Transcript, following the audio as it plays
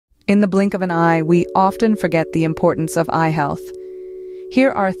In the blink of an eye, we often forget the importance of eye health.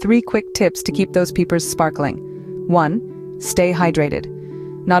 Here are 3 quick tips to keep those peepers sparkling. 1. Stay hydrated.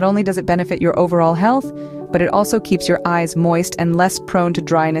 Not only does it benefit your overall health, but it also keeps your eyes moist and less prone to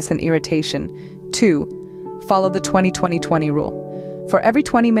dryness and irritation. 2. Follow the 20-20-20 rule. For every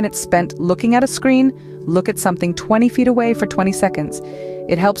 20 minutes spent looking at a screen, look at something 20 feet away for 20 seconds.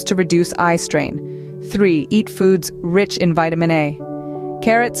 It helps to reduce eye strain. 3. Eat foods rich in vitamin A.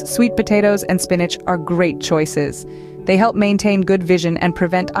 Carrots, sweet potatoes, and spinach are great choices. They help maintain good vision and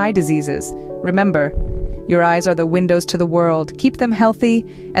prevent eye diseases. Remember, your eyes are the windows to the world. Keep them healthy,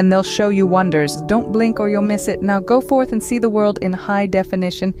 and they'll show you wonders. Don't blink or you'll miss it. Now go forth and see the world in high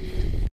definition.